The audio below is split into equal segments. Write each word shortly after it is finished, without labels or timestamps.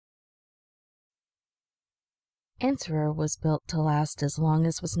Answerer was built to last as long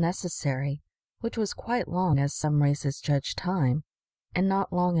as was necessary, which was quite long as some races judge time, and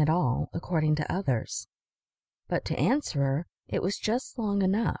not long at all according to others. But to Answerer it was just long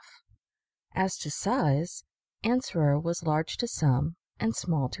enough. As to size, Answerer was large to some and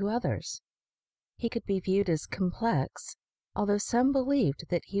small to others. He could be viewed as complex, although some believed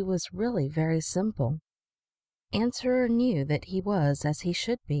that he was really very simple. Answerer knew that he was as he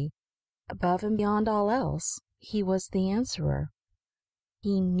should be. Above and beyond all else, he was the Answerer.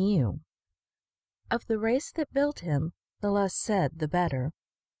 He knew. Of the race that built him, the less said the better.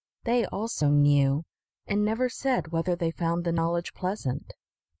 They also knew, and never said whether they found the knowledge pleasant.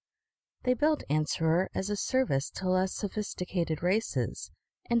 They built Answerer as a service to less sophisticated races,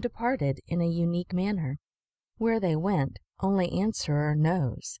 and departed in a unique manner. Where they went, only Answerer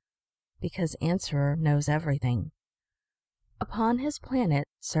knows, because Answerer knows everything. Upon his planet,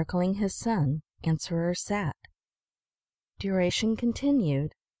 circling his sun, Answerer sat. Duration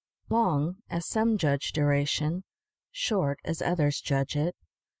continued, long as some judge duration, short as others judge it,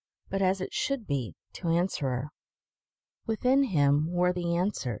 but as it should be to Answerer. Within him were the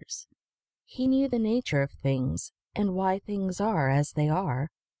answers. He knew the nature of things, and why things are as they are,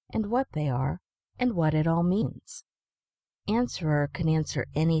 and what they are, and what it all means. Answerer could answer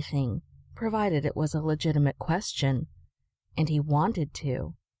anything, provided it was a legitimate question, and he wanted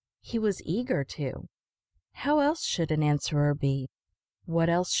to. He was eager to. How else should an answerer be? What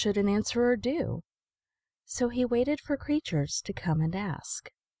else should an answerer do? So he waited for creatures to come and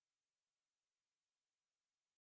ask.